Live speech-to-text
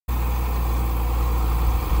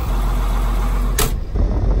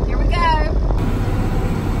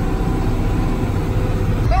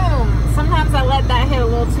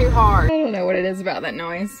don't know what it is about that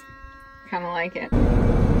noise. Kind of like it.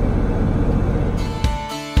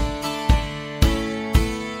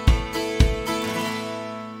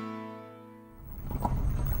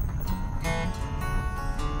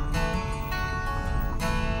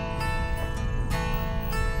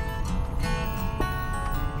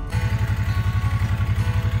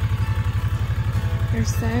 They're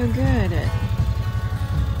so good at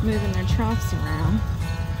moving their troughs around.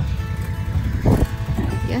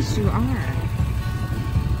 Yes, you are.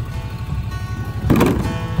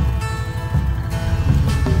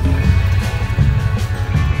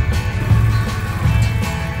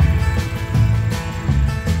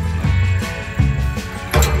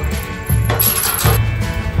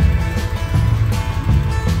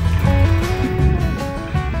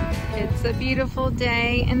 It's a beautiful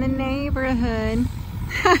day in the neighborhood.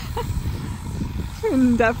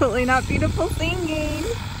 Definitely not beautiful singing.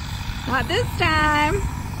 Not this time.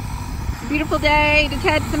 It's a beautiful day to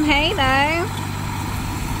catch some hay though.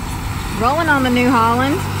 Rolling on the New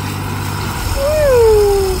Holland.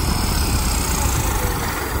 Woo!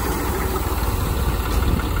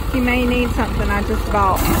 You may need something I just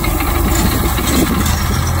bought.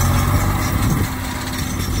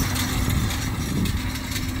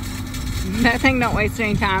 That thing don't waste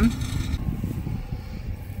any time.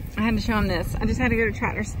 I had to show them this. I just had to go to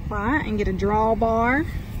Tractor Supply and get a drawbar.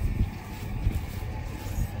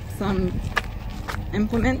 Some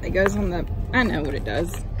implement that goes on the, I know what it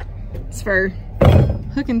does. It's for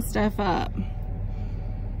hooking stuff up.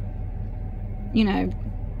 You know,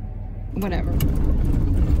 whatever.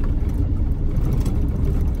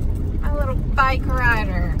 My little bike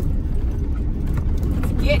rider.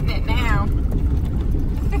 It's getting it now.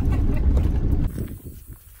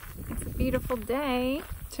 It's a beautiful day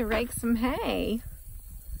to rake some hay.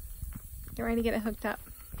 Get ready to get it hooked up.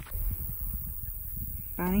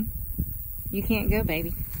 Bonnie, you can't go,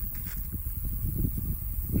 baby.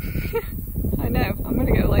 I know, I'm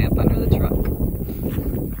gonna go lay up under the truck.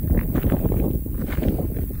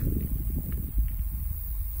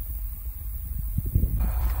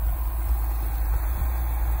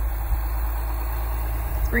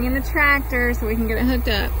 Let's bring in the tractor so we can get it hooked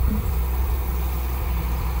up.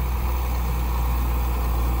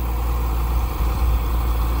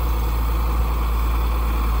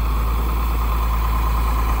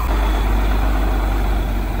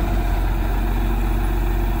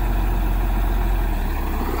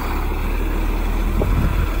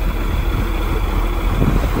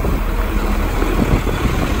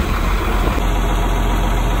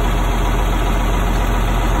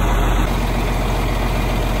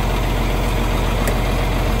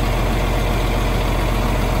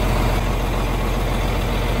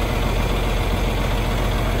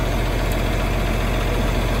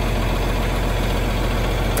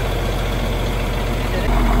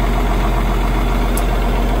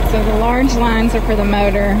 So the large lines are for the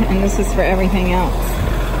motor, and this is for everything else.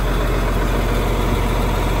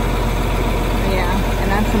 Yeah,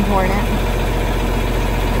 and that's important.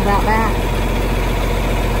 Without that,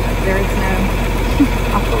 there is no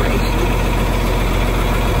operation.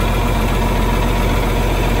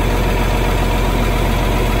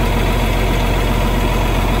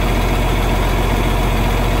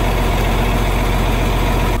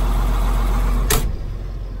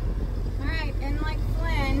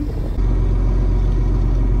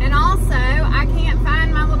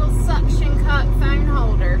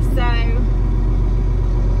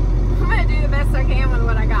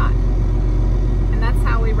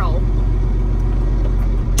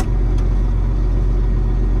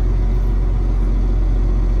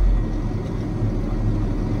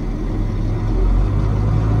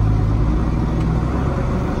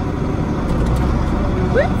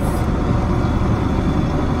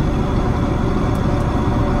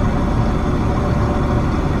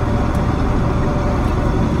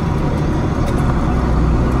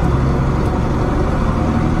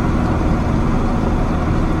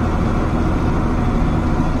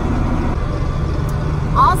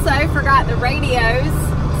 Forgot the radios,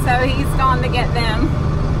 so he's gone to get them.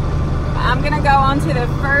 I'm gonna go onto the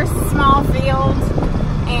first small field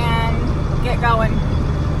and get going.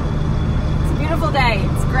 It's a beautiful day.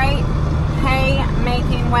 It's great hay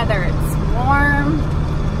making weather. It's warm,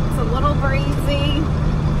 it's a little breezy.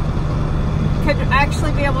 Could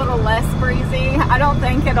actually be a little less breezy. I don't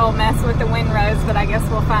think it'll mess with the windrows, but I guess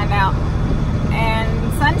we'll find out.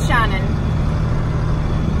 And sun's shining.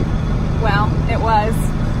 Well, it was.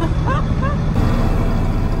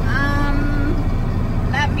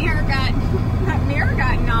 That mirror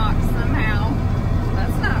got knocked somehow.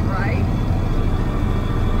 That's not right.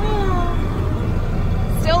 Oh.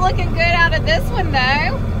 Still looking good out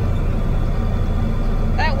window.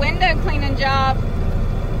 That window cleaning job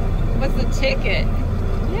was the ticket.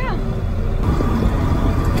 Yeah.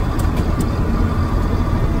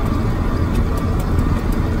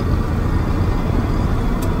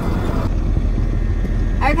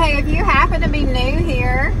 Okay, if you happen to be new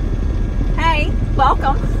here, hey,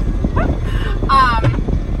 welcome.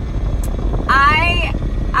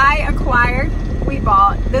 We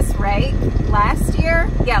bought this rake last year.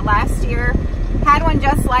 Yeah, last year. Had one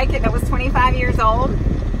just like it that was 25 years old.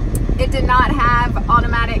 It did not have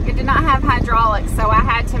automatic, it did not have hydraulics, so I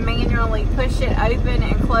had to manually push it open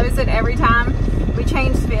and close it every time we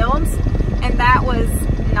changed fields, and that was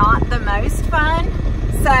not the most fun.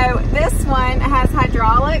 So this one has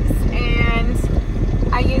hydraulics, and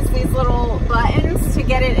I use these little buttons to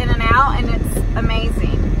get it in and out, and it's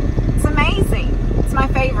amazing. It's amazing. It's my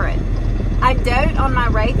favorite. I dote on my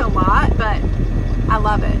rake a lot, but I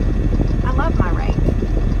love it. I love my rake.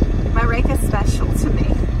 My rake is special to me.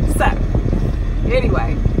 So,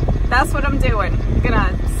 anyway, that's what I'm doing. I'm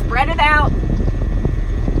gonna spread it out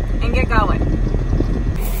and get going.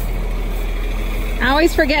 I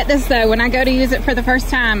always forget this though when I go to use it for the first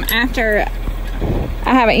time after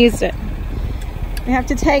I haven't used it. We have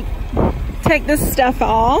to take this stuff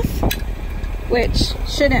off, which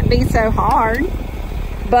shouldn't be so hard.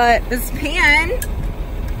 But this pen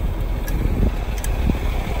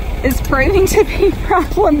is proving to be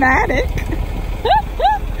problematic.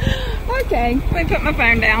 Okay, let me put my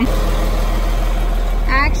phone down.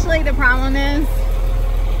 Actually, the problem is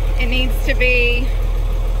it needs to be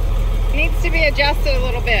adjusted a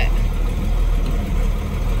little bit.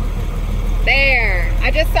 There,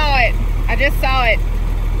 I just saw it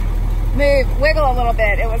move, wiggle a little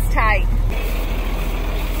bit. It was tight.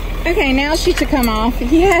 Okay, now she should come off.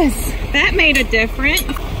 Yes, that made a difference.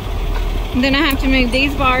 And then I have to move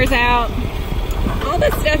these bars out. All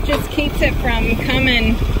this stuff just keeps it from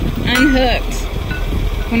coming unhooked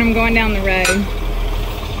when I'm going down the road.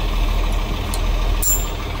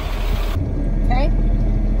 Okay,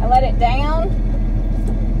 I let it down.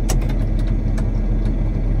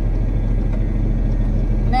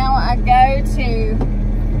 Now I go to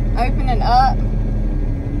open it up.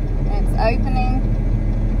 And it's opening.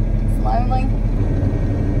 Slowly.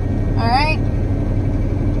 All right.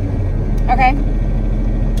 Okay.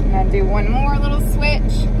 I'm gonna do one more little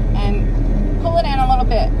switch and pull it in a little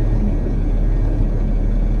bit.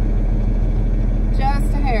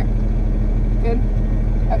 Just a hair. Good.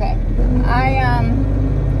 Okay.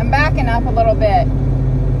 I'm backing up a little bit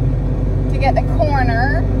to get the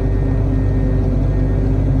corner.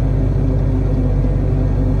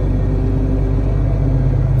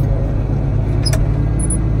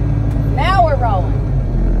 Now we're rolling.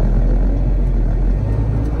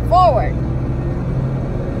 Forward.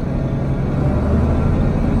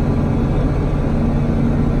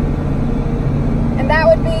 And that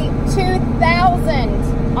would be 2,000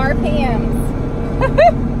 RPMs.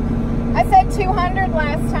 I said 200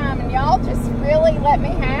 last time, and y'all just really let me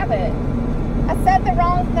have it. I said the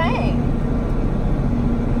wrong thing.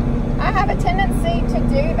 I have a tendency to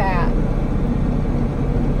do that.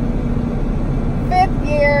 5th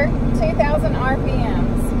gear, 2,000 RPMs.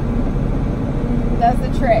 Does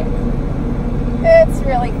the trick. It's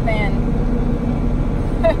really thin.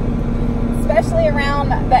 Especially around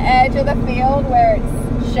the edge of the field where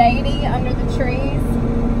it's shady under the trees.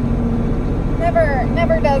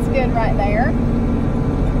 Never does good right there.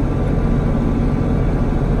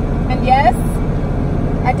 And yes,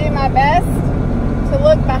 I do my best to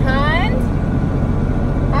look behind.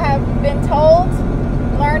 I have been told,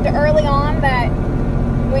 learned early on that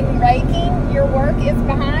when raking, your work is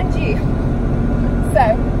behind you.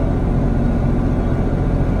 So,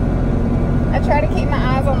 I try to keep my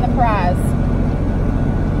eyes on the prize,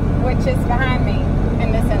 which is behind me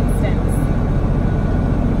in this instance.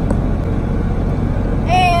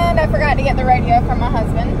 And I forgot to get the radio from my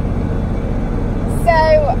husband.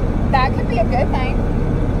 So, that could be a good thing.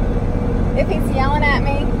 If he's yelling at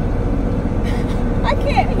me, I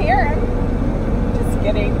can't hear him. Just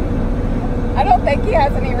kidding. I don't think he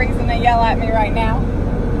has any reason to yell at me right now.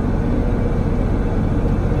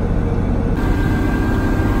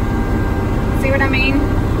 See what I mean?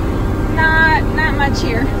 Not much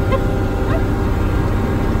here.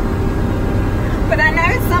 But I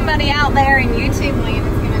know somebody out there in YouTube land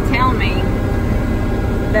is going to tell me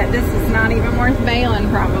that this is not even worth bailing,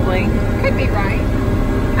 probably. Could be right.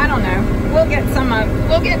 I don't know. We'll get some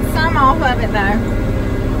off of it though.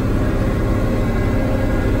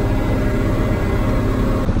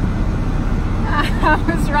 I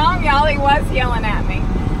was wrong, y'all. He was yelling at me.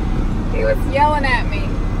 He was yelling at me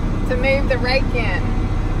to move the rake in,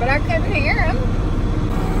 but I couldn't hear him.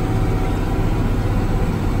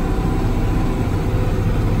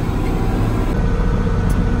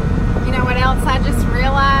 You know what else I just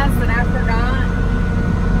realized that I forgot?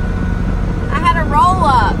 I had a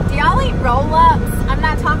roll-up. Do y'all eat roll-ups? I'm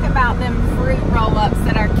not talking about them fruit roll-ups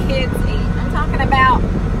that our kids eat. I'm talking about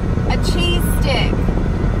a cheese stick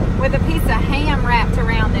with a piece of ham wrapped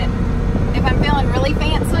around it. If I'm feeling really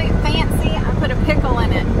fancy, I put a pickle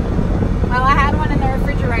in it. Well, I had one in the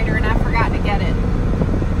refrigerator and I forgot to get it.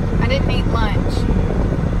 I didn't eat lunch,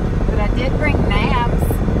 but I did bring nabs.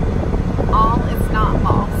 All is not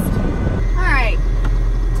lost. All right,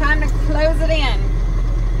 time to close it in.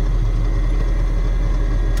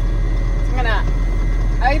 I'm gonna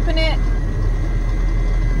open it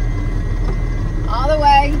all the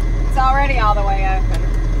way. It's already all the way open.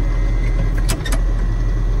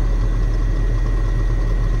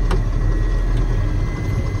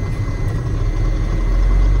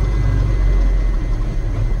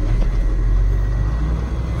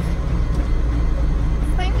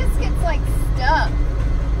 This thing just gets like stuck.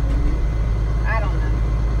 I don't know.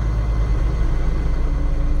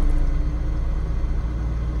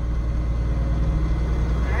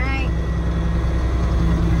 Alright.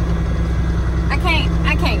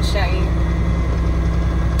 I can't show you.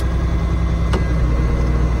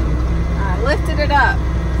 I lifted it up.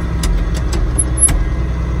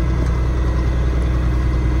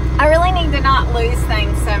 I really need to not lose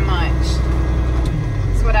things so much.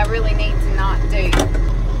 That's what I really need to not do.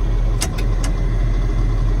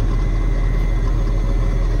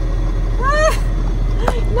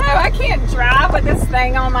 No, I can't drive with this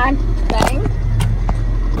thing on my thing.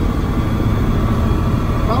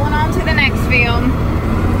 Rolling on to the next field.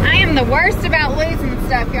 I am the worst about losing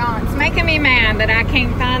stuff, y'all. It's making me mad that I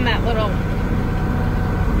can't find that little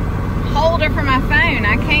holder for my phone.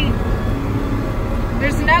 I can't.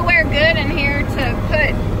 There's nowhere good in here to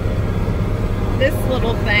put this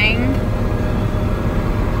little thing.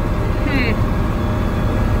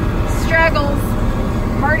 Struggles.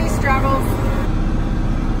 Murdy struggles.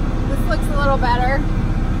 This looks a little better.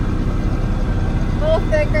 A little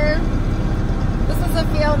thicker. This was a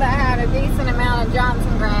field that had a decent amount of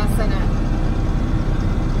Johnson grass in it.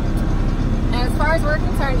 And as far as we're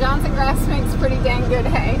concerned, Johnson grass makes pretty dang good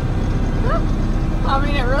hay. I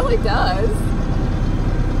mean, it really does.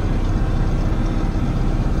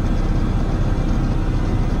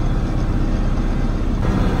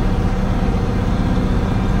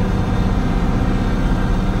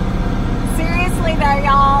 Seriously though,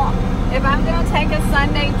 y'all, if I'm gonna take a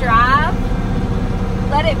Sunday drive,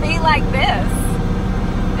 let it be like this.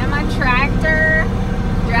 And my tractor,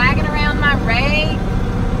 dragging around my rake.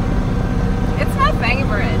 It's my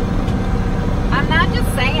favorite. I'm not just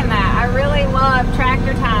saying that. I really love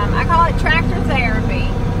tractor time. I call it tractor therapy.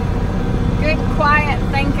 Good, quiet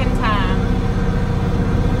thinking time.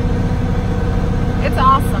 It's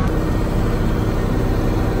awesome.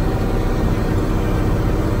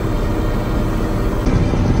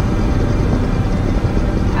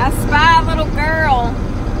 I spy a little girl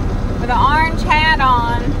with an orange hat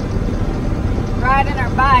on, riding her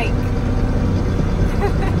bike.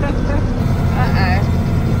 Uh-oh.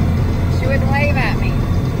 She wouldn't wave at me.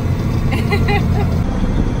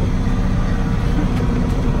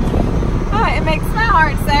 Oh, it makes my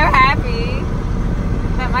heart so happy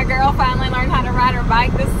that my girl finally learned how to ride her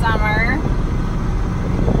bike this summer.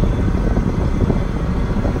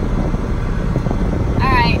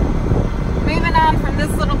 Alright, moving on from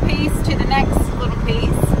this little piece to the next little piece.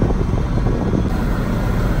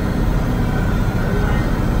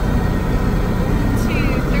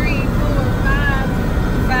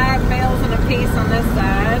 5 bales and a piece on this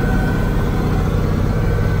side.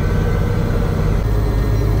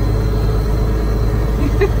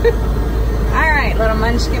 Alright, little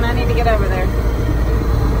munchkin, I need to get over there.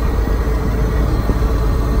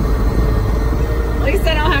 At least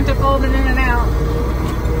I don't have to fold it in and out.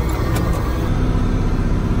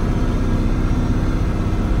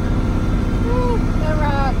 Ooh, the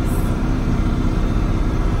rocks.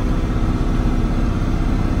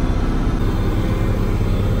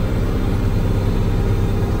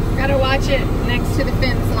 Gotta watch it next to the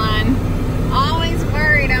fence line. Always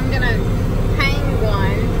worried I'm gonna hang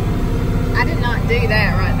one. I did not do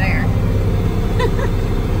that right there.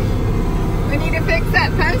 We need to fix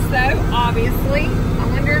that post though, obviously. I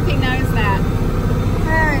wonder if he knows that.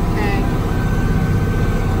 Okay.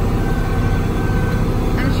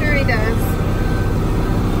 I'm sure he does.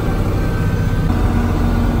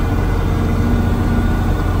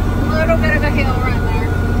 A little bit of a hill right there.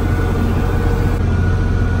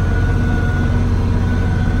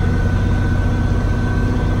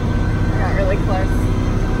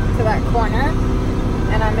 corner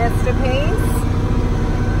and I missed a piece.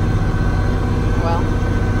 Well,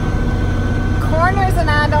 corners and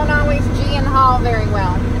I don't always G and haul very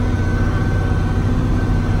well.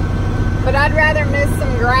 But I'd rather miss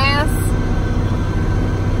some grass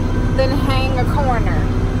than hang a corner.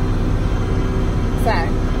 So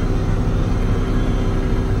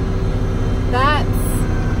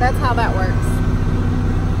that's how that works.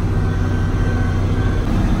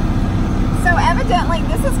 So evidently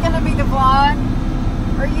this is going to be the vlog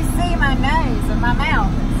where you see my nose and my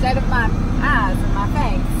mouth instead of my eyes and my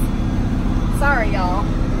face. Sorry y'all.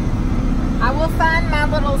 I will find my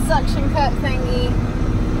little suction cup thingy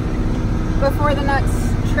before the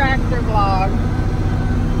next tractor vlog.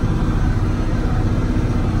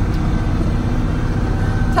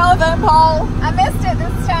 Telephone pole. I missed it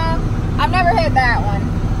this time. I've never hit that one.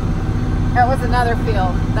 That was another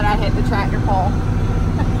field that I hit the tractor pole.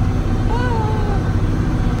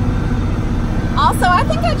 Also, I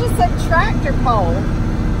think I just said tractor pole.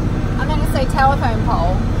 I meant to say telephone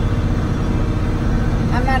pole.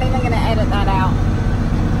 I'm not even going to edit that out.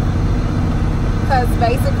 Because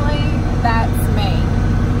basically, that's me.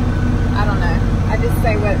 I don't know. I just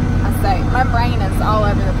say what I say. My brain is all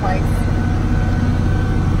over the place.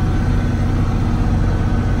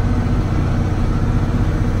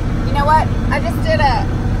 You know what? I just did a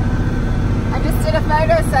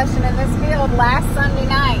photo session in this field last Sunday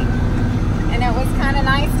night. And it was kind of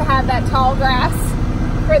nice to have that tall grass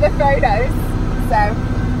for the photos. So,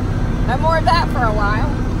 no more of that for a while.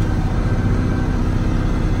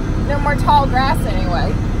 No more tall grass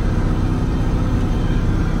anyway.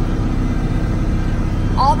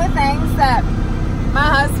 All the things that my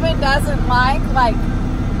husband doesn't like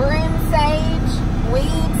broom sage,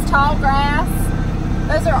 weeds, tall grass,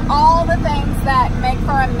 those are all the things that make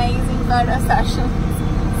for amazing photo sessions.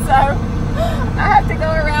 So I have to go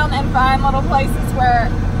around and find little places where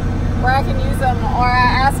I can use them, or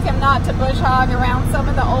I ask him not to bush hog around some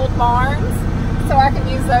of the old barns so I can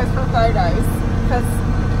use those for photos, because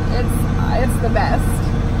it's the best.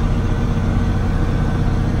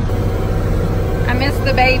 I missed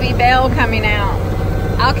the baby bell coming out.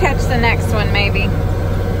 I'll catch the next one maybe.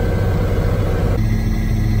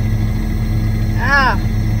 Ah,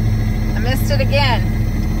 I missed it again.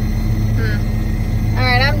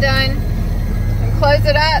 Alright, I'm done. And close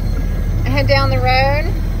it up and head down the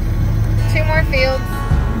road. 2 more fields.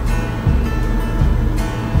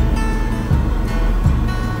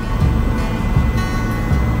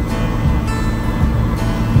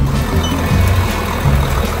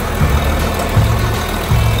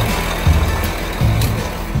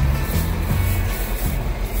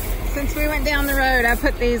 Since we went down the road, I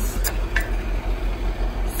put these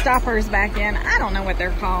stoppers back in. I don't know what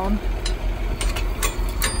they're called.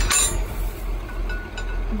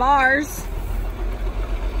 Bars.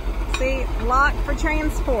 See, lock for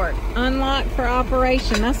transport, unlock for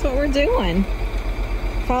operation. That's what we're doing.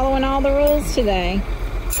 Following all the rules today.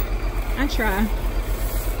 I try.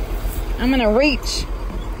 I'm gonna reach.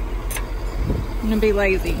 I'm gonna be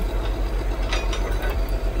lazy.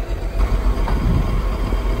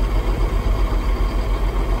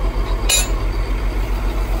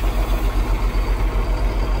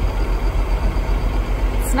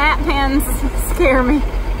 Snap pins scare me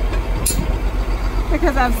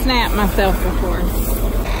because I've snapped myself before.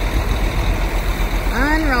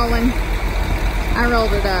 Unrolling. I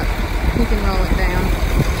rolled it up. You can roll it down.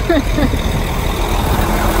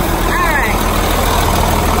 Alright.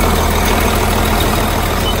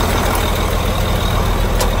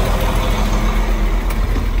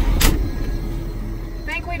 I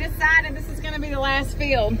think we decided this is going to be the last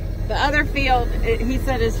field. The other field, he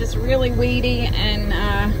said, is just really weedy, and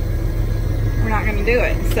we're not going to do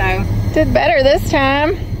it. So, did better this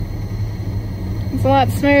time. It's a lot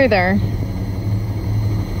smoother.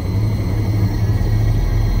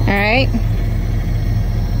 Alright.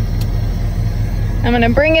 I'm going to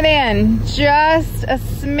bring it in just a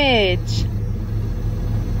smidge.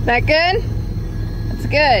 That good? That's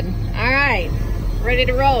good. Alright. Ready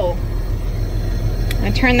to roll. I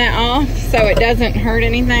turn that off so it doesn't hurt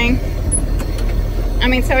anything. I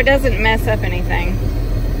mean, so it doesn't mess up anything.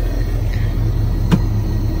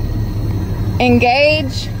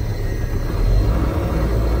 Engage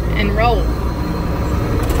and roll.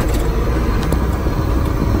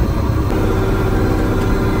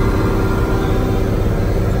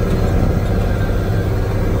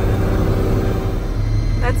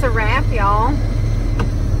 That's a wrap, y'all.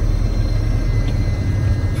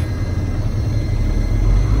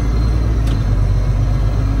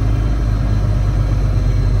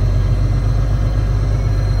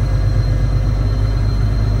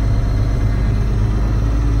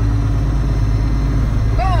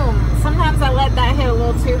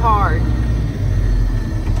 too hard.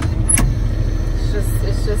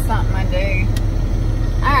 It's just something I do.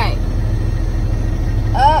 Alright.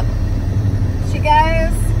 Up she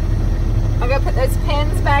goes. I'm gonna put those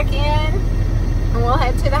pins back in and we'll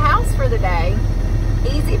head to the house for the day.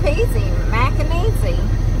 Easy peasy, mac and easy.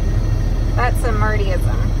 That's a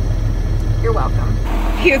Meredithism. You're welcome.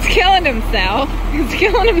 He was killing himself.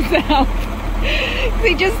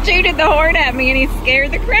 He just tooted the horn at me and he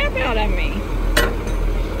scared the crap out of me.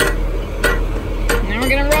 Now we're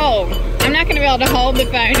gonna roll. I'm not gonna be able to hold the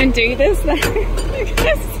phone and do this though.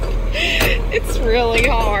 It's really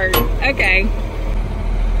hard. Okay.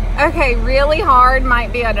 Okay, really hard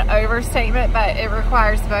might be an overstatement, but it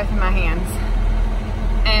requires both of my hands.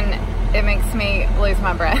 And it makes me lose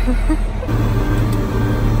my breath.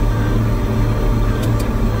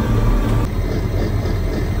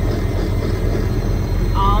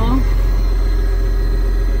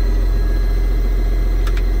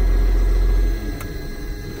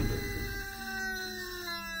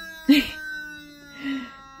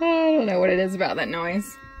 I don't know what it is about that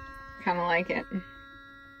noise. Kind of like it. And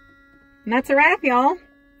that's a wrap, y'all.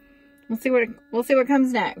 We'll see what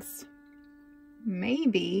comes next.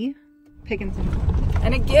 Maybe picking some.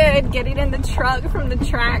 And again, getting in the truck from the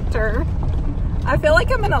tractor. I feel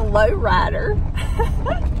like I'm in a low rider.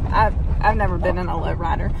 I've never been in a low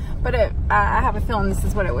rider, but I have a feeling this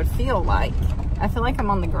is what it would feel like. I feel like I'm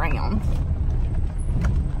on the ground.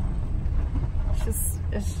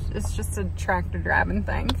 It's just a tractor driving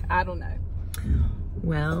thing. I don't know.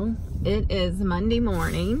 Well, it is Monday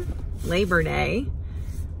morning, Labor Day.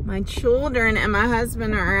 My children and my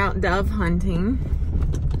husband are out dove hunting.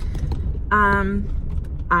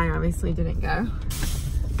 I obviously didn't go,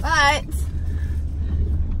 but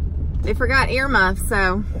they forgot earmuffs,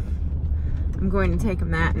 so I'm going to take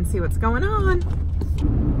them that and see what's going on.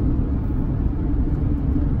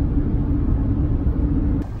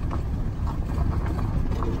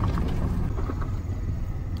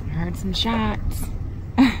 Heard some shots.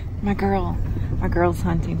 My girl's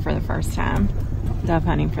hunting for the first time. Dove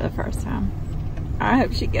hunting for the first time. I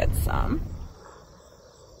hope she gets some.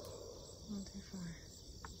 Not too far.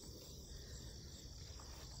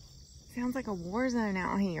 Sounds like a war zone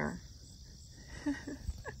out here.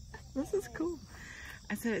 This is cool.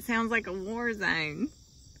 I said it sounds like a war zone.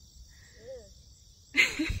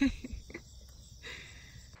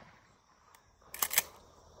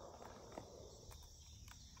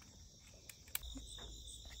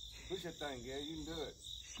 Push that thing, Gary. You can do it.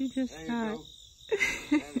 She just shot.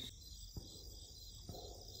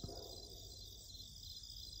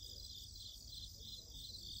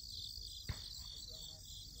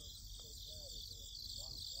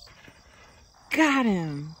 Got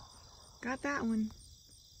him. Got that one.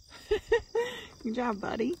 Good job,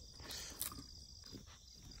 buddy.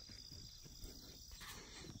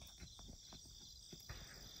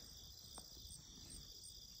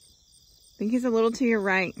 I think he's a little to your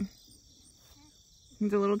right.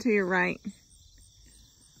 He's a little to your right.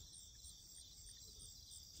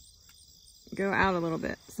 Go out a little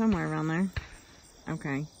bit. Somewhere around there.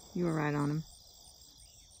 Okay. You were right on him.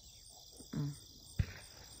 Oh.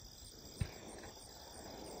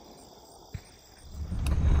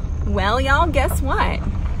 Well, y'all, guess what?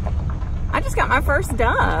 I just got my first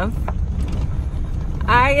dove.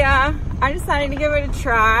 I decided to give it a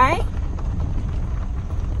try.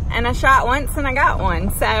 And I shot once and I got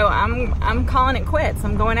one. So I'm calling it quits.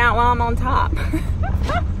 I'm going out while I'm on top.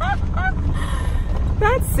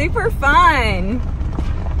 That's super fun.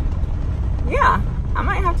 Yeah, I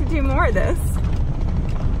might have to do more of this.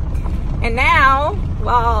 And now,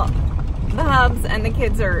 while the hubs and the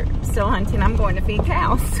kids are still hunting, I'm going to feed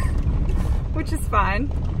cows, which is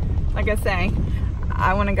fun. Like I say,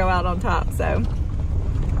 I want to go out on top, so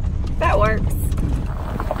that works.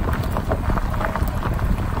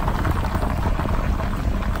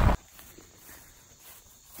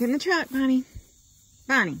 Get in the truck, Bonnie.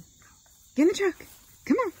 Bonnie, get in the truck.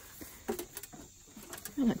 Come on.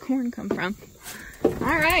 Where'd that corn come from?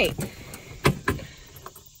 All right.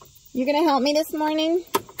 You gonna help me this morning?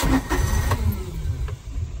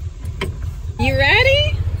 You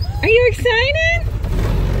ready? Are you excited?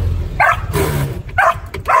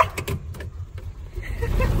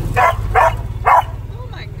 Oh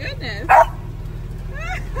my goodness.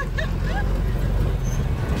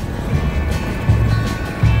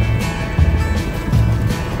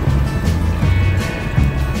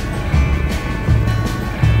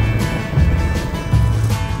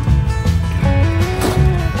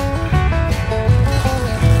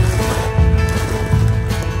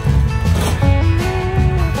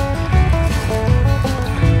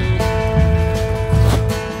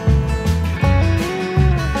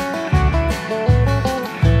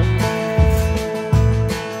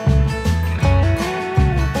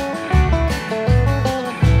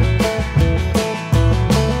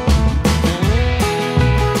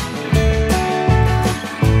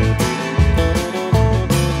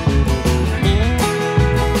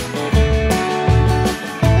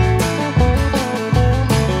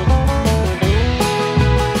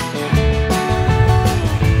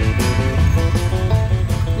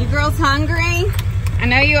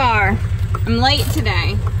 I'm late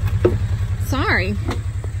today. Sorry.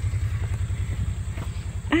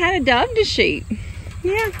 I had a dove to shoot.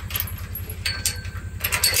 Yeah.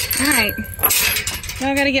 Alright.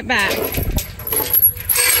 Y'all gotta get back.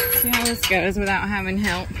 See how this goes without having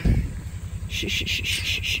help. Shh, shh, shh, shh,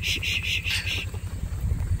 shh, shh, shh, shh, shh.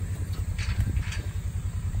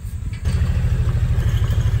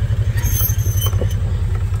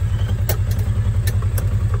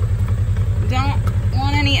 Don't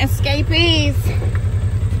want any escapees.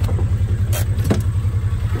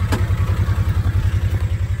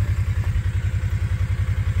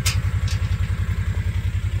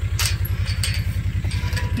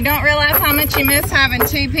 You don't realize how much you miss having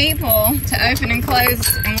two people to open and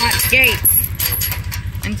close and watch gates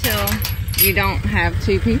until you don't have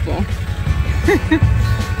two people.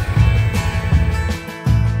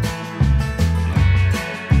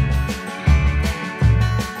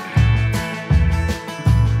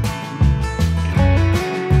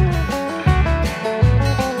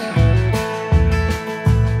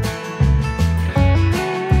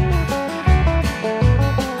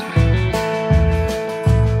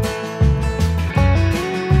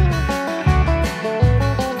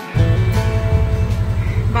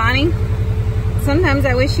 Sometimes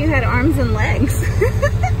I wish you had arms and legs.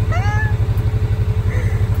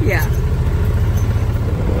 Yeah.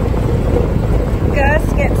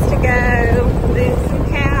 Gus gets to go move some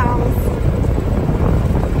cows.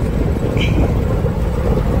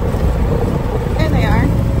 There they are.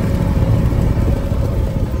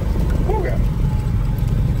 Wooga.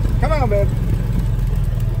 Come on, babe.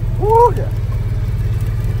 Wooga.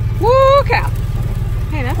 Woo, cow.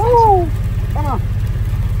 Hey, that's Woo. Come on.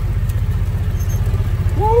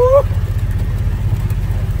 Woo!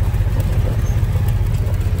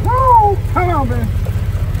 Woo! Come on, man.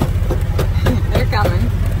 They're coming.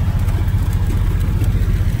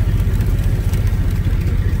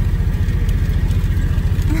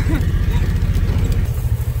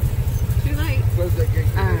 Too late. Close that gate.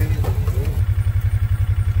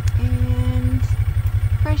 And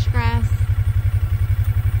fresh grass.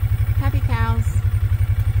 Happy cows.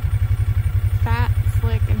 Fat,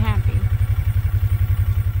 slick, and happy.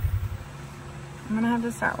 I'm gonna have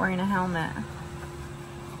to start wearing a helmet.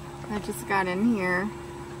 I just got in here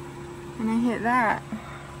and I hit that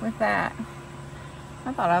with that.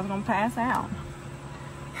 I thought I was gonna pass out.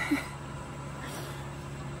 It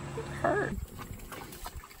hurt.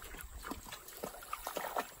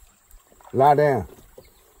 Lie down.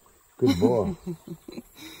 Good boy.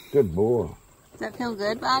 Good boy. Does that feel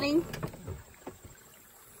good, buddy?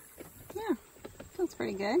 Yeah, feels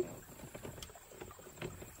pretty good.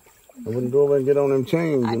 I wouldn't go over and get on them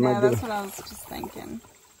chains. I You know, might that's get what I was just thinking.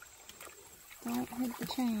 Don't hit the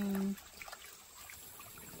chain.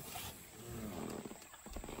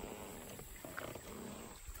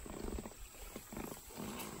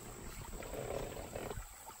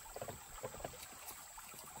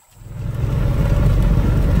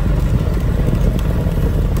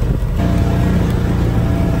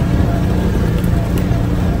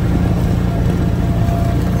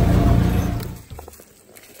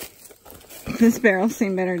 This barrel's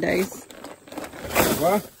seen better days.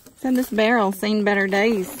 What? Said this barrel's seen better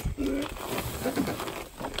days.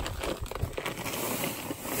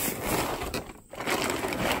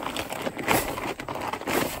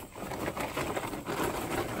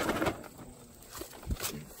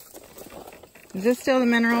 Is this still the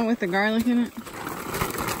mineral with the garlic in it?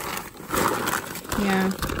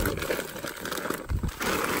 Yeah.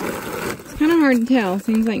 It's kind of hard to tell.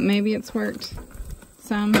 Seems like maybe it's worked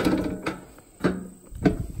some.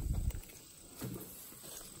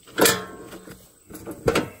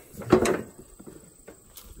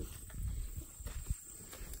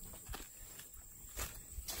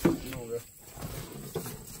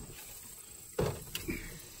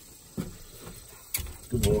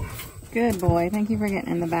 Good boy. Good boy. Thank you for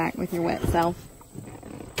getting in the back with your wet self.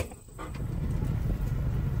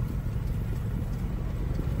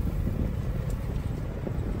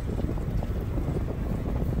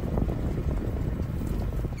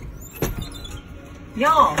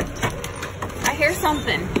 Y'all, I hear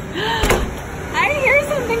something. I hear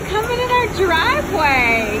something coming in our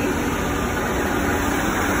driveway.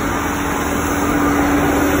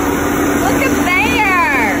 Look at there.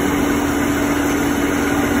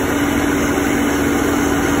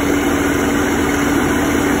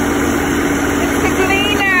 It's the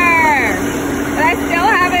Gleaner. But I still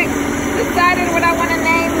haven't decided what I want to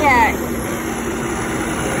name yet.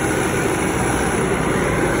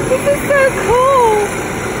 This is so cool.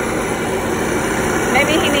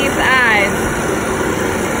 Maybe he needs eyes.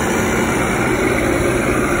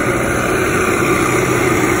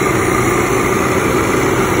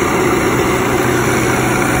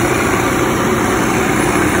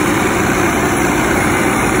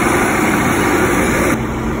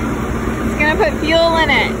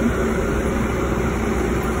 pulling it.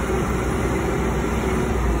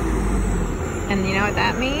 And you know what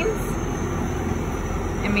that means?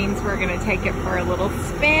 It means we're gonna take it for a little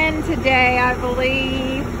spin today, I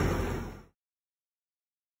believe.